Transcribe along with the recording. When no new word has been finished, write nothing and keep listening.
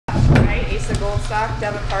Asa Goldstock,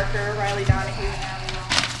 Devin Parker, Riley Donahue, and Abby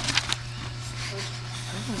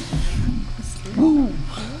Woo!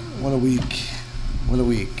 What a week. What a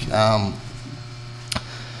week.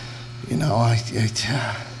 You know,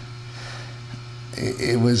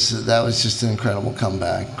 that was just an incredible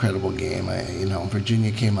comeback, incredible game. You know,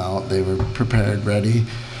 Virginia came out, they were prepared, ready,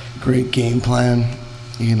 great game plan.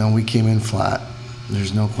 You know, we came in flat.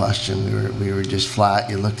 There's no question. We were just flat.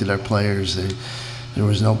 You looked at our players; there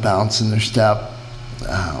was no bounce in their step,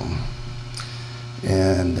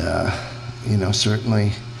 you know,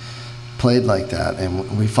 certainly played like that.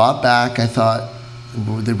 And we fought back. I thought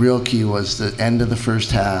the real key was the end of the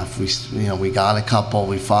first half. We got a couple.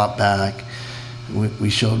 We fought back. We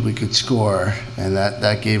showed we could score, and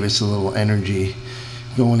that gave us a little energy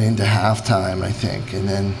going into halftime, I think. And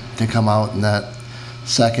then to come out in that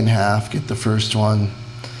second half, get the first one,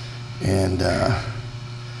 and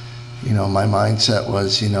you know, my mindset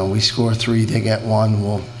was, you know, we score 3, they get 1,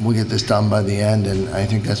 we'll get this done by the end, and I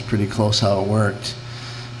think that's pretty close how it worked.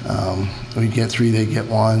 We get 3, they get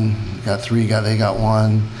 1. Got 3, they got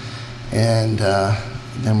 1, and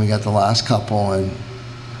then we got the last couple, and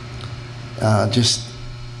just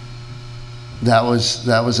that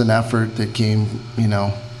was an effort that came, you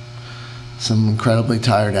know, some incredibly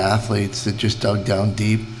tired athletes that just dug down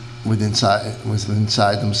deep within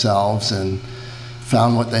inside themselves and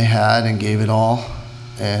found what they had and gave it all,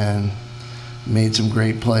 and made some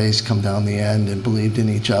great plays come down the end and believed in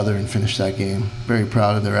each other and finished that game. Very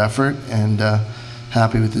proud of their effort and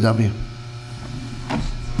happy with the W.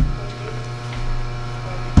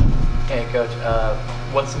 Hey, Coach.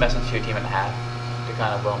 What's the message to your team at half to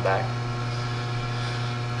kind of blow them back?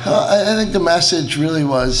 I think the message really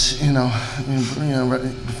was, you know,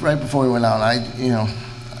 right before we went out, I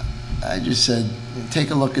just said, take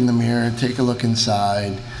a look in the mirror, take a look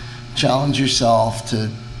inside, challenge yourself to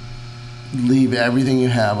leave everything you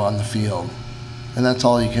have on the field, and that's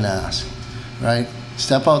all you can ask, right?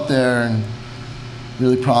 Step out there and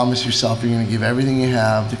really promise yourself you're going to give everything you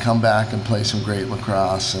have to come back and play some great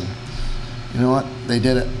lacrosse. And you know what? They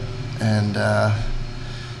did it. And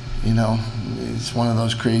you know, it's one of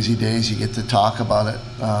those crazy days you get to talk about it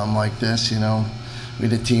like this. You know, we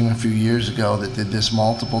had a team a few years ago that did this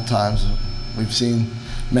multiple times. We've seen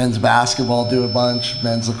men's basketball do a bunch,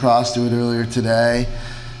 men's lacrosse do it earlier today.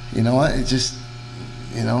 You know what? It just,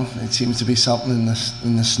 you know, it seems to be something in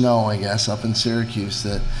the snow, I guess, up in Syracuse,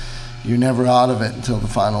 that you're never out of it until the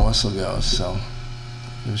final whistle goes. So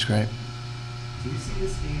it was great. Do you see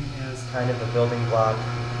this game as kind of a building block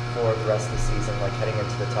for the rest of the season, like heading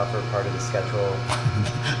into the tougher part of the schedule?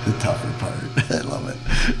 The tougher part. I love it.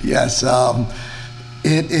 Yes.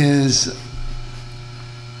 It is.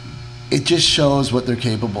 It just shows what they're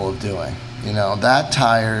capable of doing. You know, that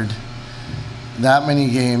tired, that many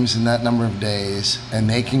games in that number of days, and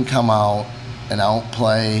they can come out and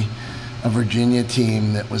outplay a Virginia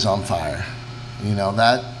team that was on fire. You know,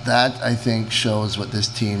 that I think shows what this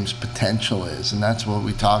team's potential is, and that's what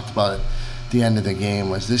we talked about at the end of the game,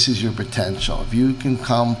 was this is your potential. If you can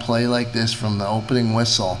come play like this from the opening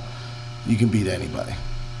whistle, you can beat anybody.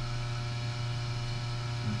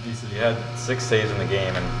 You had 6 saves in the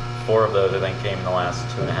game, and 4 of those I think came in the last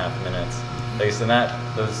 2.5 minutes. Based on that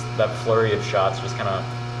flurry of shots, just kind of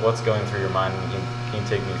what's going through your mind? Can you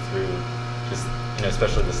take me through just, you know,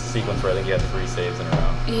 especially the sequence where I think you had 3 saves in a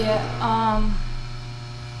row? Yeah,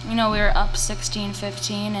 you know, we were up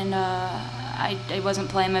 16-15, and I wasn't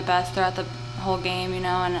playing my best throughout the whole game, you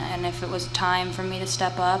know, and if it was time for me to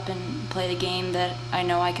step up and play the game that I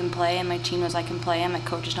know I can play, and my team knows I can play, and my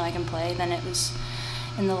coaches know I can play, then it was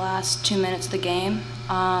in the last 2 minutes of the game,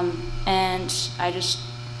 and I just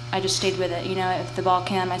stayed with it. You know, if the ball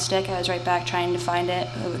came on my stick, I was right back trying to find it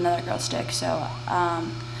with another girl's stick. So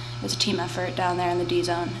it was a team effort down there in the D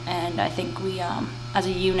zone, and I think we, as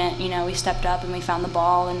a unit, you know, we stepped up and we found the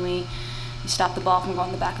ball, and we stopped the ball from going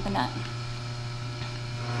in the back of the net.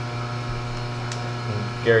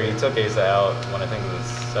 Gary, you took Asa out when I think it was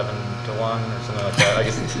 7-1 or something like that. I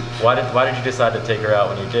guess why did you decide to take her out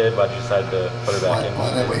when you did? Why did you decide to put her back in? Why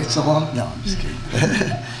did I wait so long? No, I'm just kidding.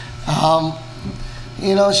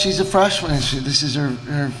 You know, she's a freshman. This is her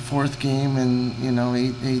 4th game in, you know,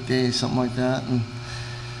 8 days, something like that, and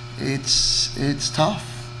it's tough.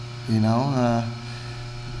 You know,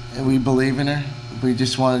 we believe in her. We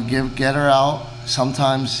just want to get her out.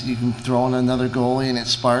 Sometimes you can throw in another goalie and it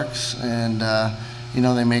sparks, and you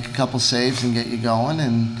know, they make a couple saves and get you going,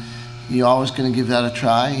 and you're always going to give that a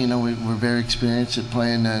try. You know, we're very experienced at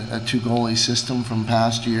playing a 2-goalie system from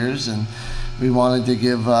past years, and we wanted to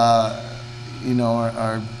give you know,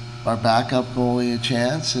 our backup goalie a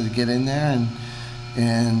chance to get in there, and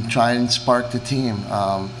and try and spark the team.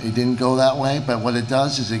 It didn't go that way, but what it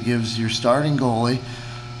does is it gives your starting goalie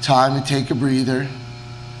time to take a breather,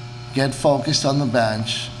 get focused on the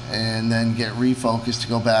bench, and then get refocused to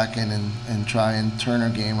go back in and try and turn our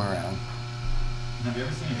game around. Have you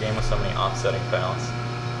ever seen a game with so many offsetting fouls?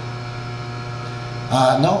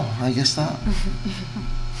 No, I guess not.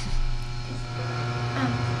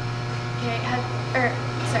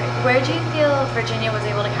 Where do you feel Virginia was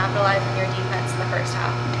able to capitalize on your defense in the first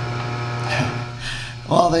half?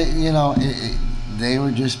 Well, they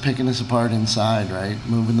were just picking us apart inside, right?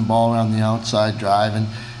 Moving the ball around the outside, driving.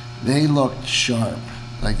 They looked sharp.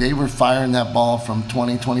 Like they were firing that ball from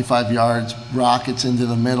 20, 25 yards, rockets into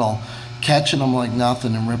the middle, catching them like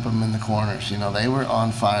nothing and ripping them in the corners. They were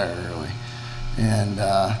on fire early. And,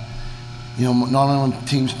 normally when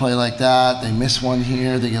teams play like that, they miss one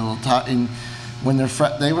here, they get a little tired. And when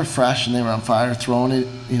they were fresh and they were on fire, throwing it,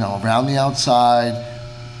 around the outside,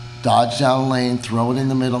 dodge down lane, throw it in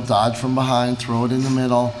the middle, dodge from behind, throw it in the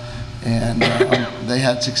middle, and they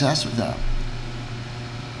had success with that.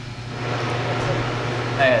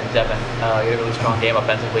 Hey, Devin, you had a really strong game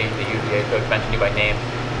offensively. The UVA coach mentioned you by name.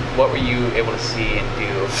 What were you able to see and do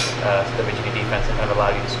to the Virginia defense that kind of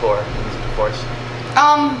allowed you to score in this course?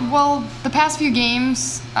 Well, the past few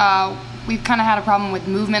games, we've kind of had a problem with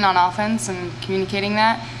movement on offense and communicating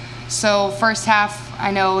that. So first half,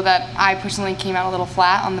 I know that I personally came out a little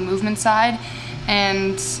flat on the movement side,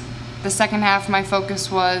 and the second half, my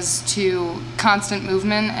focus was to constant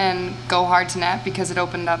movement and go hard to net because it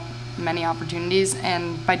opened up many opportunities,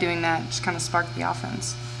 and by doing that, just kind of sparked the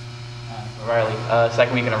offense. Riley,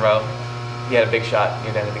 second week in a row, you had a big shot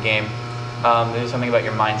near the end of the game. Is there something about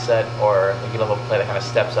your mindset or your level of play that kind of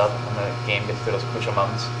steps up when the game gets to those crucial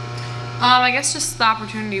moments? I guess just the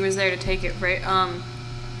opportunity was there to take it, right?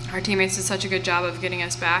 Our teammates did such a good job of getting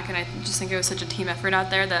us back, and I just think it was such a team effort out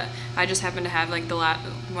there that I just happened to have like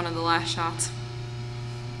one of the last shots.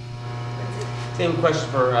 Same question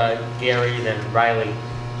for Gary, then Riley.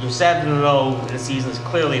 You're 7-0 in the season is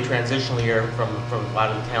clearly a transitional year from a lot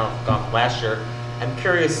of the talent gone from last year. I'm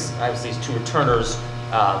curious, obviously, these two returners.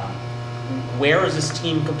 Where is this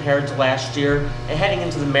team compared to last year? And heading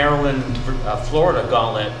into the Maryland, Florida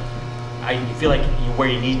gauntlet, you feel like you're where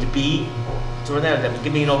you need to be? So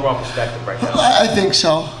give me an overall perspective right now. I think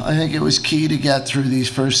so. I think it was key to get through these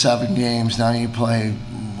first 7 games. Now you play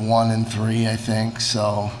 1 and 3, I think.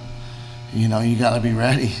 So, you got to be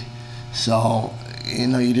ready. So, you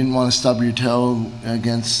didn't want to stub your toe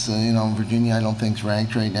against, Virginia. I don't think is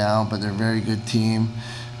ranked right now, but they're a very good team.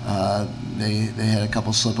 They had a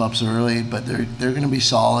couple slip-ups early, but they're going to be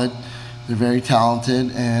solid. They're very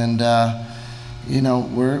talented, and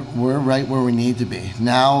we're right where we need to be.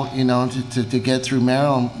 Now, to get through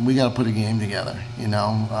Maryland, we got to put a game together.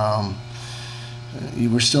 You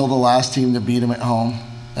were still the last team to beat them at home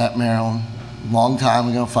at Maryland, long time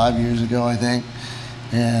ago, 5 years ago, I think.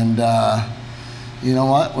 And you know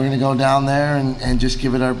what? We're going to go down there and just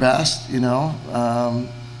give it our best.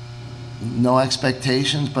 No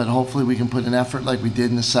expectations, but hopefully we can put an effort like we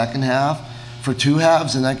did in the second half for 2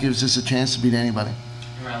 halves, and that gives us a chance to beat anybody.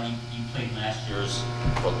 Riley, you played last year's,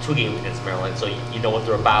 2 games against Maryland, so you know what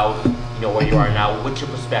they're about, you know where you are now. What's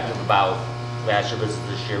your perspective about last year versus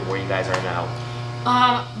this year, where you guys are now?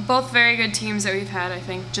 Both very good teams that we've had, I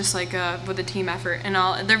think, just like with the team effort and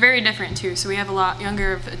all. They're very different too, so we have a lot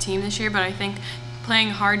younger of a team this year, but I think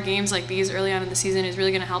playing hard games like these early on in the season is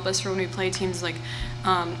really going to help us for when we play teams like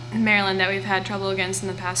Maryland that we've had trouble against in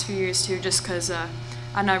the past few years too, just because I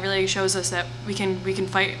don't know, it really shows us that we can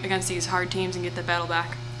fight against these hard teams and get the battle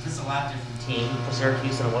back. Is this a lot different team for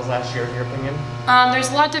Syracuse than it was last year, in your opinion? There's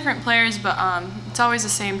a lot of different players, but it's always the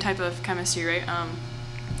same type of chemistry, right?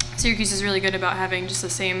 Syracuse is really good about having just the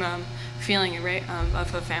same feeling, right,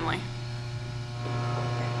 of a family.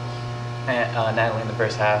 And Natalie, in the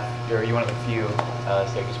first half, you're one of the few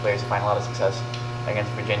Syracuse players to find a lot of success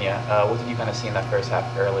against Virginia. What did you kind of see in that first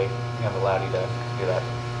half early that allowed you to do that?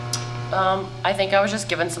 I think I was just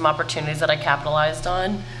given some opportunities that I capitalized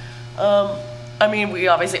on. We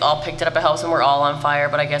obviously all picked it up at helps and we're all on fire,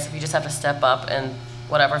 but I guess if you just have to step up and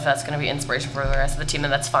whatever, if that's going to be inspiration for the rest of the team,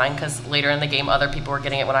 then that's fine, because later in the game other people were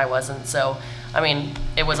getting it when I wasn't. So,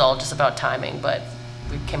 it was all just about timing, but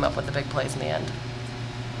we came up with the big plays in the end.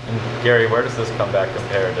 And Gary, where does this comeback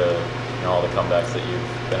compare to all the comebacks that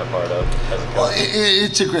you've been a part of as a coach? Well,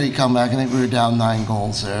 it's a great comeback. I think we were down 9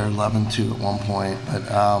 goals there, 11-2 at one point. But,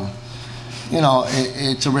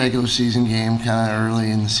 it's a regular season game, kind of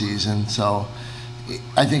early in the season. So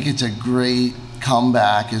I think it's a great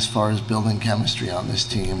comeback as far as building chemistry on this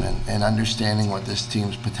team and understanding what this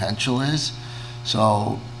team's potential is.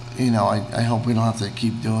 So, I hope we don't have to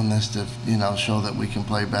keep doing this to, show that we can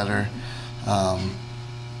play better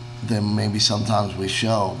than maybe sometimes we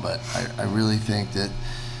show. But I really think that,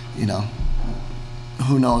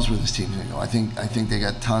 who knows where this team's going to go. I think they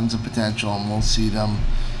got tons of potential, and we'll see them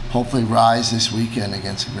hopefully rise this weekend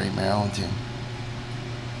against a great Maryland team.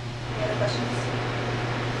 Any other questions?